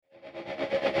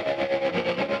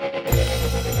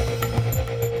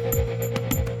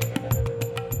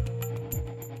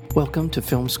Welcome to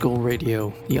Film School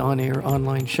Radio, the on-air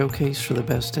online showcase for the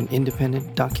best in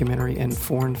independent documentary and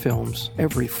foreign films,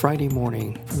 every Friday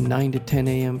morning from 9 to 10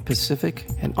 a.m. Pacific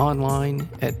and online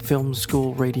at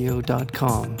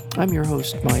filmschoolradio.com. I'm your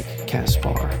host, Mike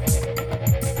Kaspar.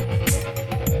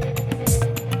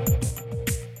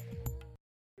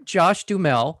 Josh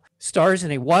Duhamel stars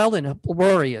in a wild and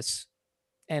uproarious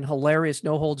and hilarious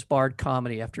no-holds-barred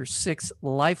comedy after six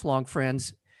lifelong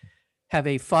friends have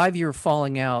a 5-year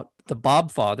falling out. The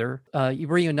Bob Father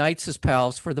reunites his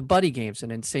pals for the Buddy Games,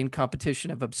 an insane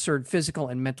competition of absurd physical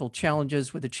and mental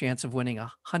challenges with a chance of winning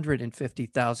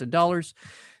 $150,000.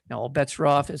 Now, all bets are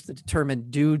off as the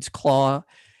determined dudes claw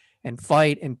and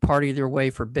fight and party their way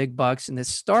for big bucks in this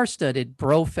star-studded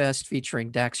bro fest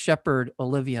featuring Dax Shepard,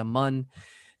 Olivia Munn,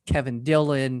 Kevin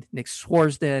Dillon, Nick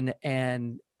Swartzen,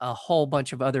 and a whole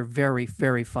bunch of other very,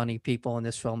 very funny people in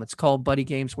this film. It's called Buddy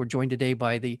Games. We're joined today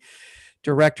by the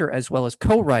director as well as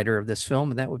co-writer of this film,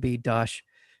 and that would be Josh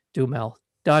Duhamel.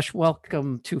 Josh,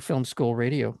 welcome to Film School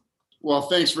Radio. Well,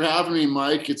 thanks for having me,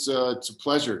 Mike. It's a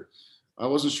pleasure. I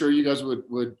wasn't sure you guys would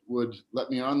let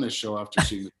me on this show after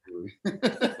seeing the movie.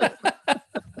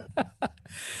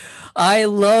 I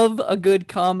love a good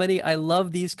comedy. I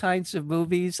love these kinds of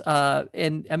movies.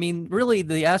 And I mean, really,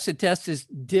 the acid test is,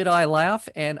 did I laugh?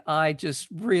 And I just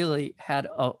really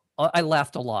I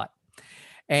laughed a lot.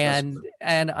 And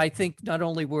I think not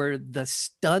only were the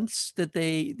stunts that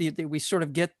we sort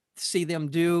of get to see them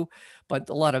do, but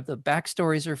a lot of the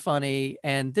backstories are funny.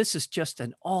 And this is just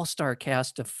an all-star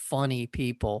cast of funny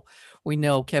people. We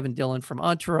know Kevin Dillon from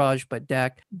Entourage, but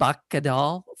Dak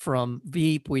Bacadal from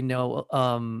Veep. We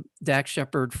know Dax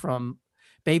Shepard from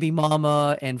Baby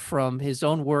Mama and from his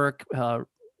own work,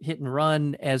 Hit and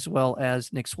Run, as well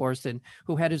as Nick Swartzen,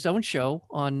 who had his own show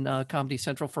on Comedy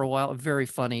Central for a while, a very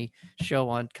funny show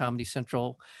on Comedy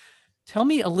Central. Tell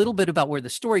me a little bit about where the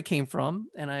story came from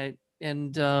and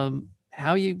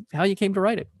how you came to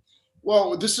write it.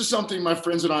 Well, this is something my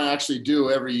friends and I actually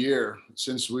do every year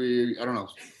since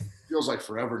feels like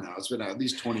forever now. It's been at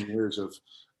least 20 years of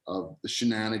the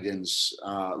shenanigans.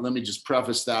 Let me just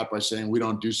preface that by saying we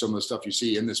don't do some of the stuff you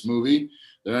see in this movie.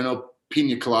 There are no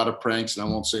pina colada pranks, and I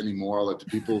won't say any more. I'll let the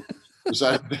people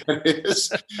decide what that is.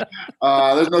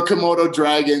 There's no Komodo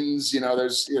dragons,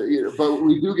 but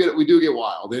we do get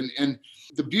wild. And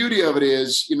the beauty of it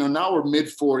is, now we're mid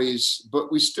 40s,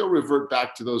 but we still revert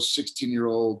back to those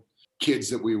 16-year-old kids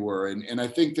that we were. And I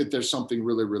think that there's something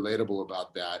really relatable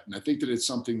about that. And I think that it's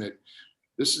something that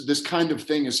this kind of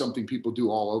thing is something people do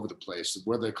all over the place,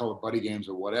 whether they call it buddy games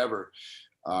or whatever.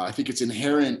 I think it's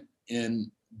inherent in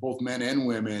both men and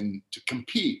women to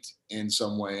compete in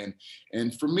some way.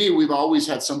 And for me, we've always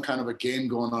had some kind of a game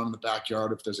going on in the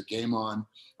backyard. If there's a game on,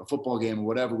 a football game or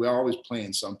whatever, we're always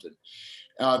playing something.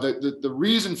 The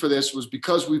reason for this was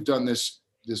because we've done this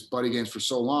buddy games for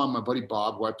so long. My buddy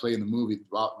Bob, who I play in the movie, we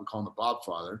call him the Bob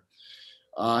Father,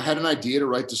 had an idea to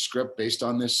write the script based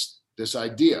on this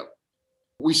idea.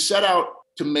 We set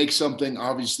out to make something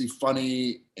obviously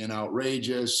funny and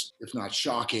outrageous, if not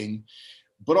shocking,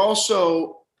 but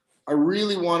also I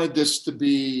really wanted this to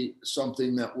be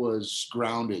something that was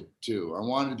grounded too. I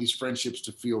wanted these friendships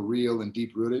to feel real and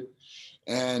deep rooted.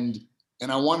 And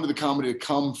I wanted the comedy to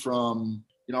come from,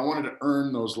 I wanted to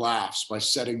earn those laughs by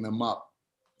setting them up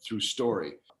through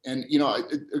story. And,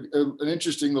 an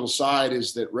interesting little side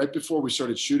is that right before we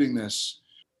started shooting this,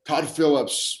 Todd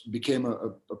Phillips became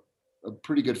a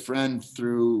pretty good friend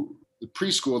through the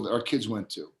preschool that our kids went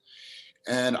to.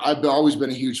 And I've always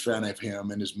been a huge fan of him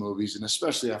and his movies, and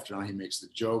especially after now he makes The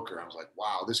Joker. I was like,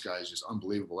 wow, this guy is just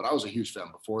unbelievable. And I was a huge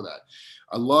fan before that.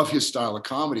 I love his style of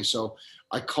comedy. So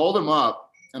I called him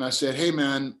up and I said, hey,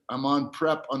 man, I'm on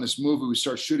prep on this movie. We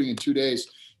start shooting in 2 days.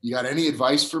 You got any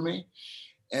advice for me?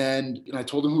 And I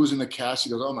told him who was in the cast.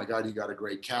 He goes, oh, my God, you got a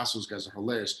great cast. Those guys are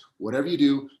hilarious. Whatever you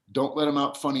do, don't let them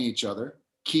out funny each other.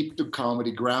 Keep the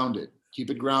comedy grounded. Keep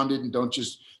it grounded and don't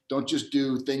just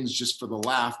do things just for the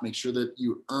laugh. Make sure that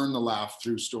you earn the laugh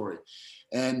through story.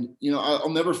 And, I'll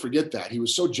never forget that. He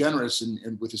was so generous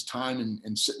and with his time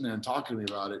and sitting there and talking to me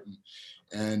about it.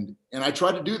 And I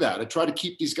tried to do that. I tried to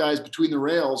keep these guys between the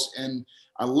rails and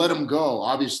I let them go.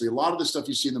 Obviously, a lot of the stuff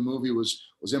you see in the movie was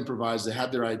improvised. They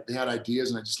had ideas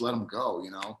and I just let them go,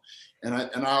 And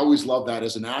I always love that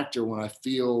as an actor when I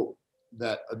feel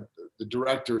that the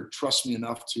director trusts me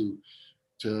enough to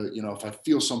if I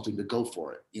feel something to go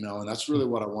for it, and that's really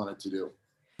what I wanted to do.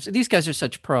 So these guys are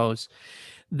such pros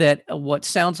that what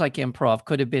sounds like improv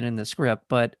could have been in the script,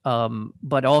 but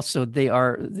also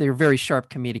they're very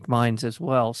sharp comedic minds as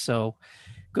well. So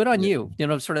good on Yeah. you. You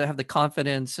know, sort of have the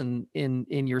confidence in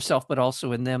yourself, but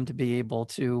also in them to be able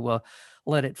to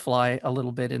let it fly a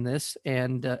little bit in this,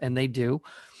 and they do.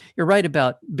 You're right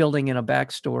about building in a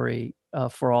backstory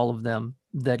for all of them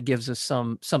that gives us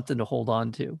something to hold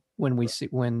on to when we see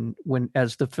when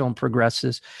as the film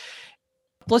progresses.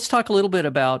 Let's talk a little bit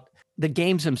about the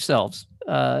games themselves.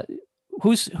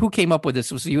 Who came up with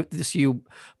this? Was you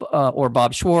or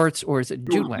Bob Schwartz, or is it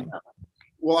Jude Wang?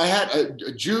 Well, I had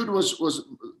Jude was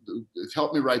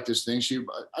helped me write this thing.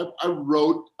 I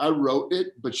wrote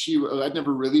it, but I'd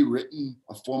never really written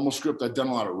a formal script. I'd done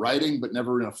a lot of writing, but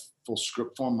never in a full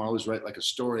script form. I always write like a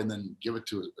story and then give it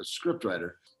to a script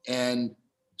writer. And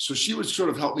so she would sort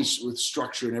of help me with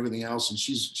structure and everything else. And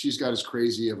she's got as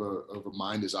crazy of a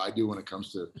mind as I do when it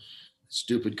comes to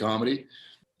stupid comedy.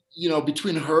 You know,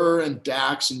 between her and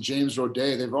Dax and James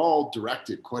Roday, they've all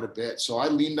directed quite a bit. So I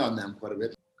leaned on them quite a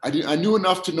bit. I knew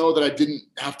enough to know that I didn't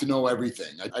have to know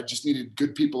everything. I just needed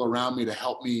good people around me to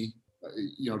help me,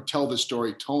 tell the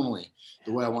story tonally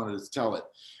the way I wanted to tell it.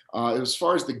 As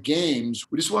far as the games,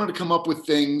 we just wanted to come up with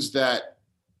things that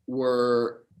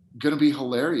were going to be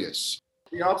hilarious.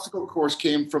 The obstacle course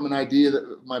came from an idea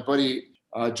that my buddy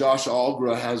Josh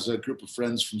Algra has a group of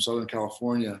friends from Southern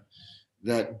California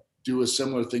that do a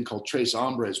similar thing called Tres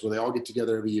Hombres, where they all get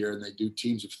together every year and they do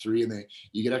teams of 3, and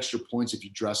you get extra points if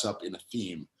you dress up in a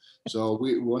theme. So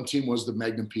one team was the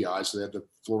Magnum PI, so they had the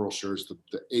floral shirts,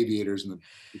 the aviators, and the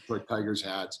Detroit Tigers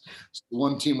hats.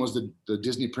 One team was the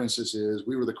Disney princesses.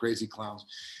 We were the crazy clowns.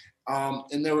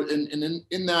 And there were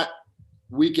in that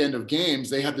weekend of games,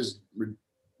 they had this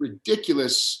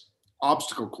ridiculous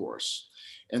obstacle course.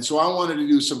 And so I wanted to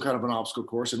do some kind of an obstacle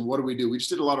course. And what do? We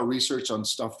just did a lot of research on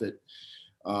stuff that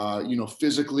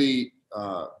physically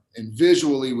and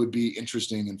visually would be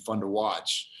interesting and fun to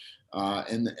watch.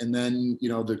 And then,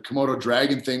 the Komodo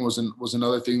dragon thing was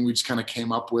another thing we just kind of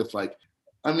came up with. Like,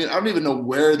 I mean, I don't even know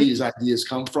where these ideas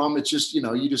come from. It's just,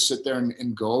 you just sit there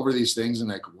and go over these things and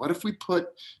like, what if we put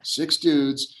 6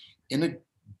 dudes in a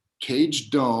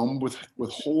caged dome with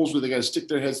holes where they got to stick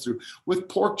their heads through, with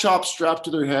pork chops strapped to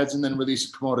their heads, and then release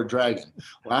a Komodo dragon.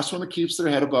 Last one that keeps their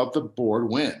head above the board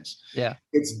wins. Yeah,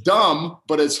 it's dumb,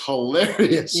 but it's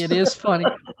hilarious. It is funny.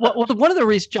 Well, one of the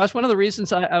reasons, Josh, one of the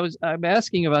reasons I'm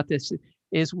asking about this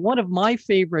is one of my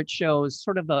favorite shows,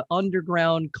 sort of the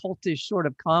underground cultish sort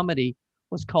of comedy,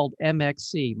 was called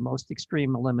MXC, Most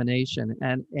Extreme Elimination,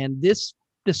 and this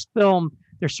film,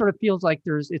 there sort of feels like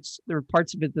there are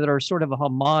parts of it that are sort of a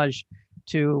homage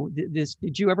to this.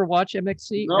 Did you ever watch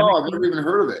MXC? No, MXC? I've never even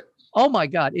heard of it. Oh my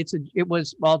God.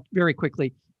 Very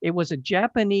quickly, it was a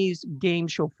Japanese game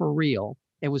show for real.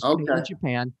 It was made in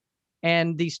Japan.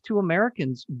 And these 2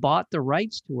 Americans bought the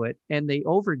rights to it, and they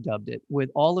overdubbed it with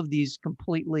all of these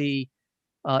completely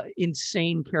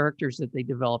insane characters that they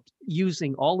developed,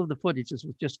 using all of the footage. This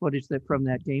was just footage from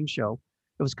that game show.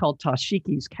 It was called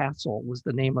Tashiki's Castle, was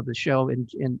the name of the show in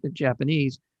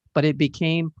Japanese, but it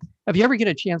became, if you ever get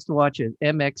a chance to watch it,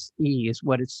 MXE is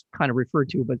what it's kind of referred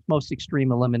to, but Most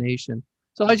Extreme Elimination.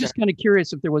 So I was just kind of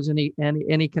curious if there was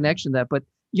any connection to that, but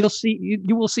you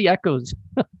will see echoes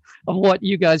of what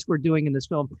you guys were doing in this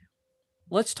film.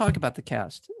 Let's talk about the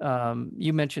cast.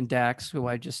 You mentioned Dax, who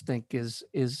I just think is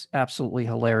absolutely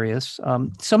hilarious.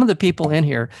 Some of the people in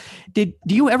here, do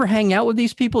you ever hang out with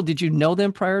these people? Did you know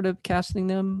them prior to casting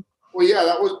them? Well, yeah,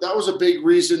 that was a big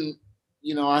reason.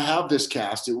 I have this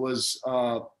cast. It was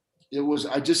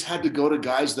I just had to go to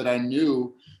guys that I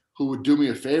knew who would do me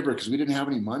a favor, because we didn't have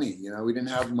any money. We didn't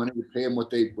have money to pay them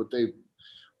what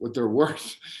they're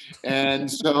worth,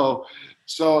 and so,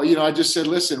 I just said,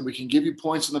 listen, we can give you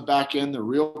points in the back end, the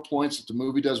real points. If the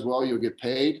movie does well, you'll get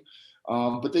paid.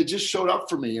 But they just showed up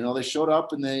for me. They showed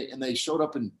up and they showed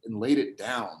up and laid it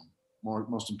down.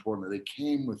 Most importantly, they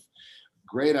came with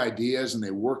great ideas and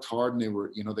they worked hard, and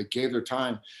they gave their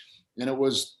time. And it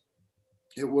was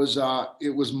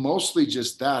mostly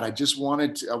just that. I just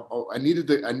wanted to, I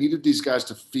needed these guys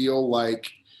to feel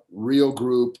like real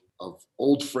group of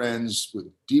old friends with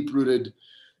deep rooted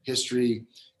history.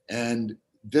 And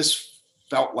this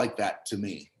felt like that to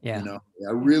me. Yeah.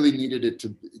 I really needed it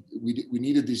to, we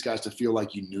needed these guys to feel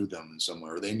like you knew them in some way,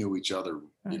 or they knew each other,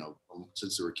 right,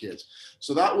 since they were kids.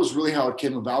 So that was really how it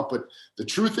came about. But the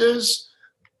truth is,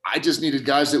 I just needed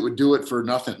guys that would do it for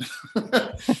nothing.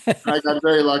 I got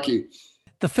very lucky.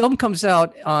 The film comes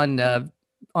out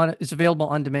it's available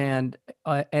on demand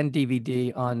and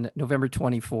DVD on November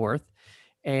 24th.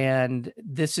 And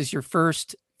this is your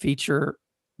first feature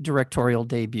directorial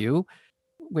debut.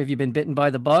 Have you been bitten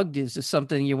by the bug? Is this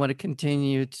something you want to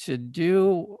continue to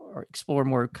do or explore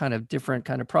more kind of different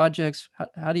kind of projects?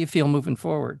 How do you feel moving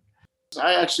forward?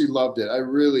 I actually loved it. I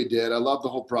really did. I loved the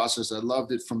whole process. I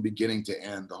loved it from beginning to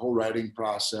end. The whole writing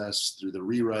process, through the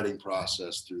rewriting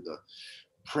process, through the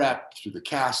prep, through the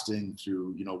casting,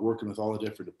 through, working with all the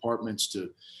different departments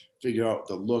to figure out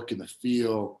the look and the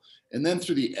feel. And then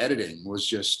through the editing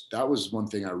that was one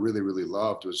thing I really, really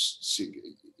loved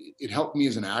it helped me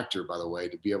as an actor, by the way,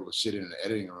 to be able to sit in an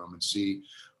editing room and see,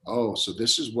 oh, so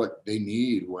this is what they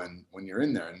need when you're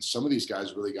in there. And some of these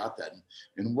guys really got that.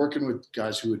 And working with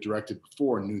guys who had directed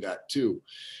before knew that too.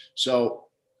 So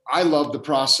I love the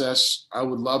process. I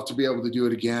would love to be able to do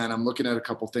it again. I'm looking at a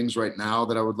couple things right now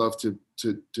that I would love to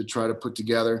try to put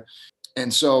together.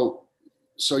 And so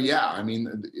yeah, I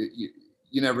mean,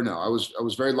 you never know. I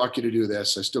was very lucky to do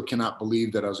this. I still cannot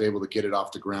believe that I was able to get it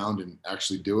off the ground and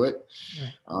actually do it.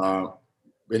 Right.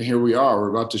 And here we are. We're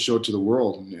about to show it to the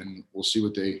world, and we'll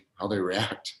see how they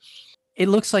react. It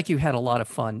looks like you had a lot of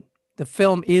fun. The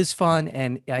film is fun,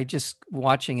 and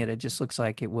watching it, it just looks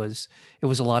like it was a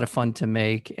lot of fun to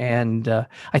make. And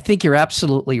I think you're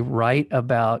absolutely right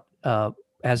about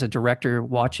as a director,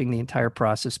 watching the entire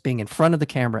process, being in front of the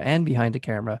camera and behind the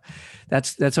camera.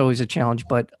 That's always a challenge.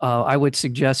 But I would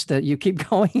suggest that you keep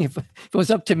going. If it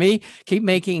was up to me, keep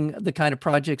making the kind of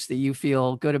projects that you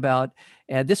feel good about.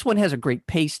 And this one has a great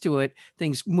pace to it.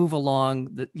 Things move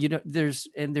along. There's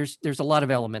a lot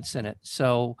of elements in it.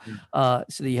 So that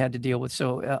you had to deal with.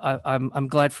 So I'm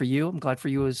glad for you. I'm glad for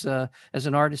you as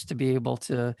an artist to be able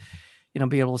to,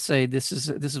 be able to say this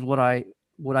is what I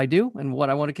do and what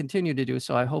I want to continue to do.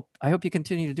 So I hope you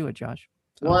continue to do it, Josh.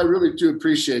 So, well, I really do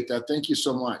appreciate that. Thank you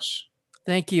so much.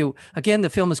 Thank you. Again, the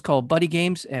film is called Buddy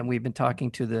Games, and we've been talking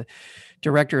to the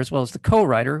director as well as the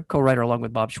co-writer along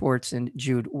with Bob Schwartz and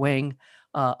Jude Wang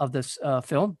of this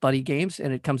film, Buddy Games,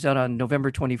 and it comes out on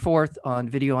November 24th on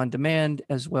video on demand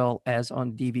as well as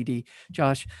on DVD.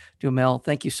 Josh Duhamel,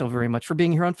 thank you so very much for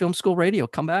being here on Film School Radio.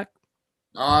 Come back.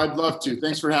 I'd love to.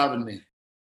 Thanks for having me.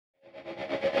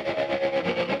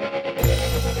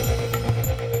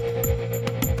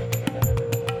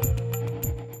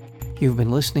 You've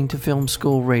been listening to Film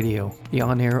School Radio, the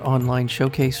on-air online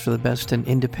showcase for the best in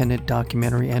independent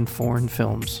documentary and foreign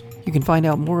films. You can find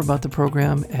out more about the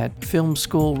program at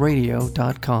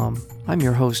filmschoolradio.com. I'm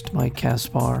your host, Mike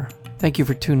Kaspar. Thank you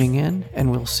for tuning in,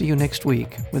 and we'll see you next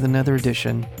week with another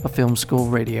edition of Film School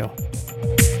Radio.